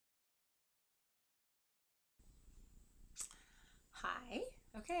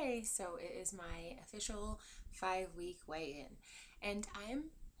Okay, so it is my official 5 week weigh-in, and I'm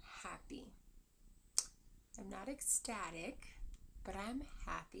happy. I'm not ecstatic, but I'm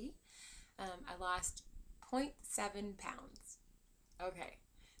happy. I lost zero point 0.7 pounds. Okay,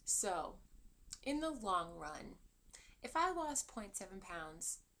 so in the long run, if I lost zero point 0.7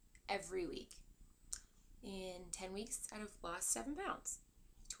 pounds every week, in 10 weeks, I'd have lost 7 pounds.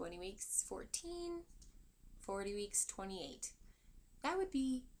 20 weeks, 14, 40 weeks, 28. That would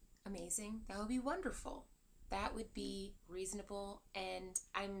be amazing. That would be wonderful. That would be reasonable. And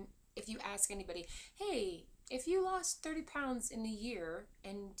if you ask anybody, hey, if you lost 30 pounds in a year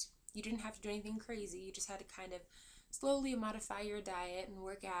and you didn't have to do anything crazy, you just had to kind of slowly modify your diet and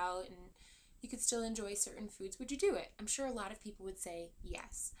work out and you could still enjoy certain foods, would you do it? I'm sure a lot of people would say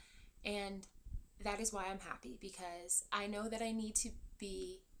yes. And that is why I'm happy, because I know that I need to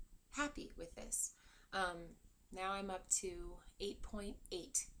be happy with this. Now I'm up to 8.8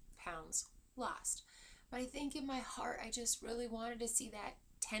 pounds lost. But I think in my heart, I just really wanted to see that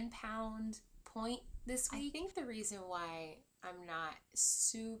 10-pound point this week. I think the reason why I'm not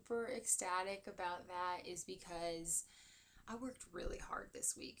super ecstatic about that is because I worked really hard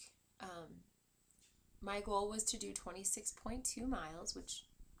this week. My goal was to do 26.2 miles, which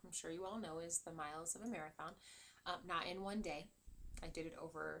I'm sure you all know is the miles of a marathon, not in one day. I did it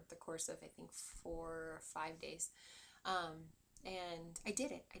over the course of, I think, 4 or 5 days. And I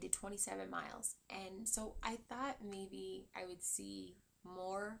did it. I did 27 miles. And so I thought maybe I would see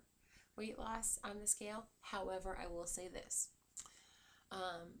more weight loss on the scale. However, I will say this.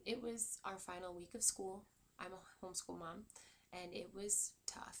 It was our final week of school. I'm a homeschool mom, and it was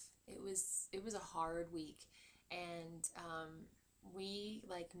tough. It was a hard week, and we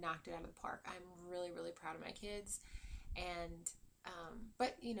knocked it out of the park. I'm really, really proud of my kids, and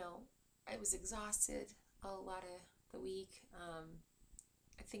but I was exhausted a lot of the week.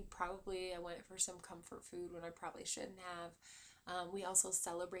 I think probably I went for some comfort food when I probably shouldn't have. We also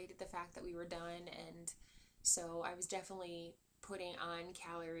celebrated the fact that we were done, and so I was definitely putting on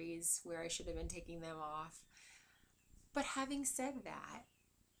calories where I should have been taking them off. But having said that,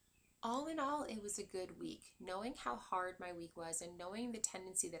 all in all, it was a good week. Knowing how hard my week was and knowing the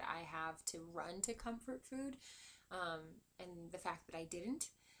tendency that I have to run to comfort food, and the fact that I didn't,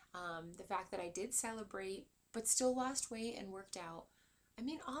 the fact that I did celebrate but still lost weight and worked out. I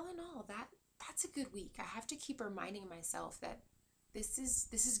mean, all in all, that's a good week. I have to keep reminding myself that this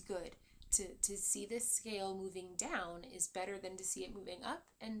is good. To see this scale moving down is better than to see it moving up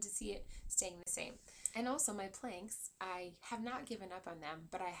and to see it staying the same. And also my planks, I have not given up on them,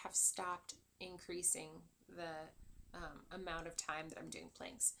 but I have stopped increasing the amount of time that I'm doing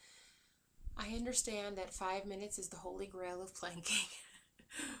planks. I understand that 5 minutes is the holy grail of planking,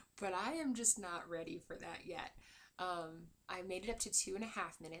 but I am just not ready for that yet. I made it up to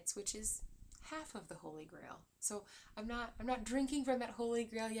 2.5 minutes, which is half of the holy grail. So I'm not drinking from that holy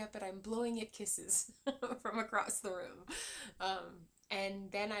grail yet, but I'm blowing it kisses from across the room.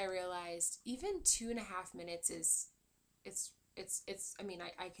 And then I realized even 2.5 minutes it's I mean,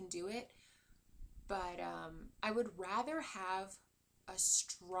 I can do it, but I would rather have a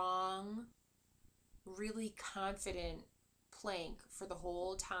strong, really confident plank for the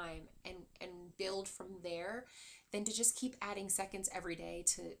whole time and build from there than to just keep adding seconds every day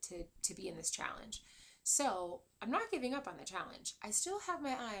to be in this challenge. So I'm not giving up on the challenge. I still have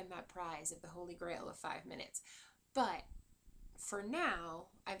my eye on that prize of the holy grail of 5 minutes. But for now,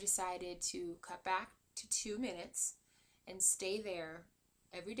 I've decided to cut back to 2 minutes and stay there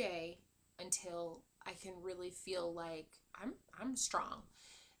every day until I can really feel like I'm strong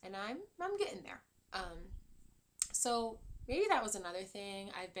and I'm getting there. So maybe that was another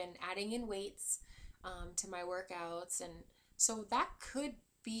thing. I've been adding in weights to my workouts, and so that could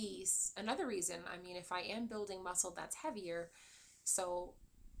be another reason. I mean, if I am building muscle that's heavier, so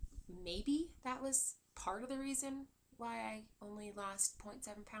maybe that was part of the reason why I only lost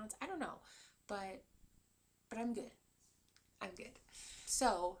 0.7 pounds. I don't know, but I'm good. I'm good.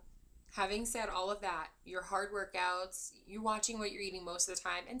 So, having said all of that, your hard workouts, you're watching what you're eating most of the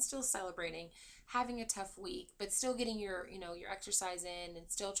time and still celebrating, having a tough week, but still getting your exercise in and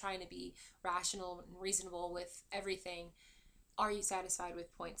still trying to be rational and reasonable with everything. Are you satisfied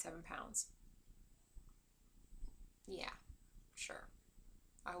with 0.7 pounds? Yeah, sure.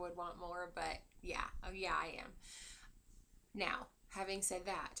 I would want more, but yeah, oh yeah, I am. Now, having said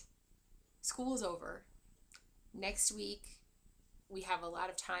that, school is over. Next week, we have a lot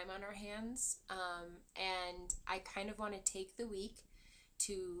of time on our hands, and I kind of want to take the week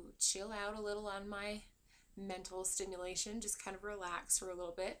to chill out a little on my mental stimulation, just kind of relax for a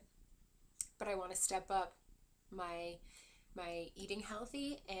little bit. But I want to step up my my eating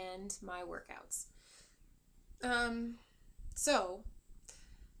healthy, and my workouts. So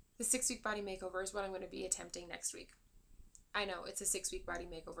the 6-week body makeover is what I'm going to be attempting next week. I know it's a 6-week body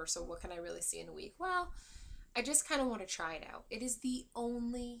makeover, so what can I really see in a week? Well, I just kind of want to try it out. It is the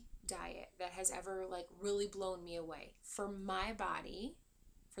only diet that has ever like really blown me away. For my body,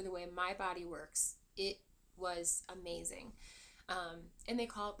 for the way my body works, it was amazing. And they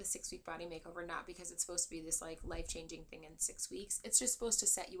call it the 6-week body makeover, not because it's supposed to be this like life-changing thing in 6 weeks. It's just supposed to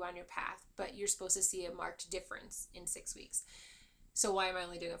set you on your path, but you're supposed to see a marked difference in 6 weeks. So why am I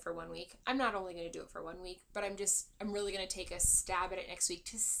only doing it for 1 week? I'm not only going to do it for 1 week, but I'm really going to take a stab at it next week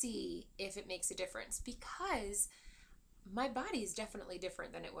to see if it makes a difference, because my body is definitely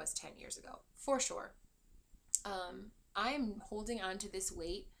different than it was 10 years ago, for sure. I'm holding on to this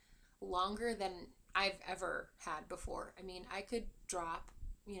weight longer than I've ever had before. I mean, I could drop,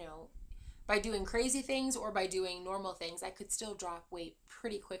 by doing crazy things or by doing normal things, I could still drop weight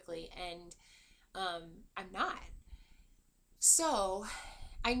pretty quickly, and I'm not. So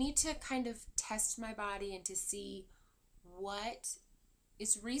I need to kind of test my body and to see what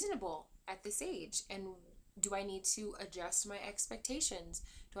is reasonable at this age, and do I need to adjust my expectations?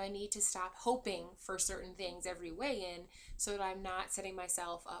 Do I need to stop hoping for certain things every weigh-in so that I'm not setting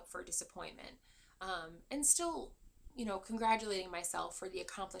myself up for disappointment? And still, congratulating myself for the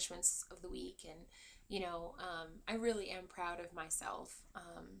accomplishments of the week. And, I really am proud of myself.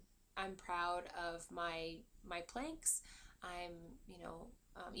 I'm proud of my planks. I'm,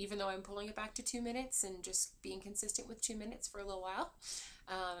 even though I'm pulling it back to 2 minutes and just being consistent with 2 minutes for a little while.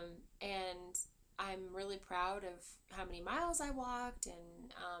 And I'm really proud of how many miles I walked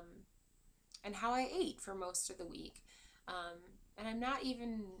and how I ate for most of the week. And I'm not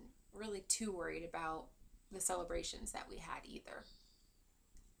even really too worried about the celebrations that we had either.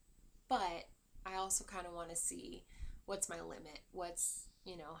 But I also kind of want to see what's my limit.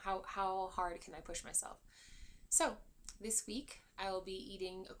 How hard can I push myself? So this week I will be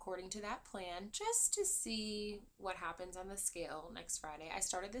eating according to that plan, just to see what happens on the scale next Friday. I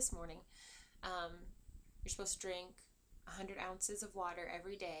started this morning. You're supposed to drink 100 ounces of water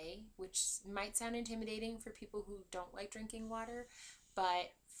every day, which might sound intimidating for people who don't like drinking water,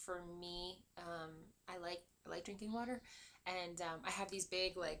 but for me, I like drinking water, and I have these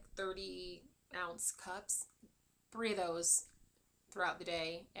big like 30-ounce cups, 3 of those throughout the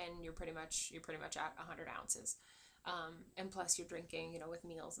day, and you're pretty much at 100 ounces, and plus you're drinking, with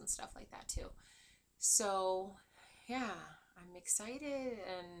meals and stuff like that too. So yeah, I'm excited,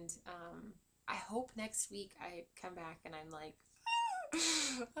 and I hope next week I come back and I'm like,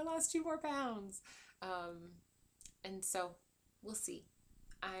 I lost 2 more pounds. And so we'll see.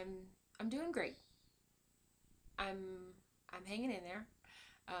 I'm doing great. I'm hanging in there.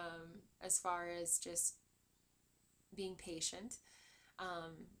 As far as just being patient.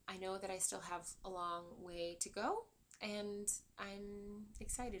 I know that I still have a long way to go, and I'm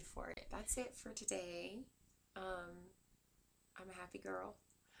excited for it. That's it for today. I'm a happy girl,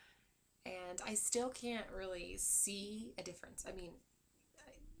 and I still can't really see a difference. I mean,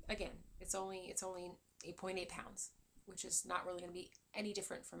 again, it's only 8.8 pounds, which is not really going to be any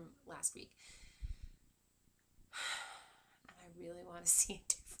different from last week. And I really want to see a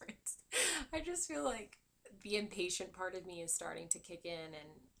difference. I just feel like the impatient part of me is starting to kick in, and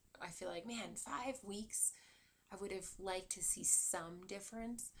I feel like, man, 5 weeks, I would have liked to see some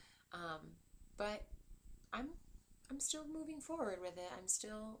difference. But I'm still moving forward with it.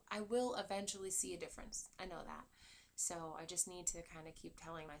 I will eventually see a difference. I know that. So I just need to kind of keep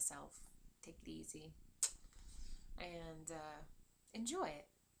telling myself, take it easy and enjoy it.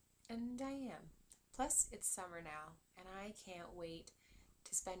 And I am. Plus, it's summer now, and I can't wait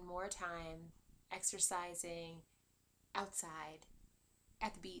to spend more time exercising outside,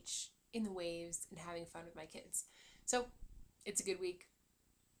 at the beach, in the waves, and having fun with my kids. So, it's a good week.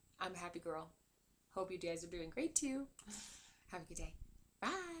 I'm a happy girl. Hope you guys are doing great too. Have a good day.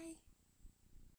 Bye.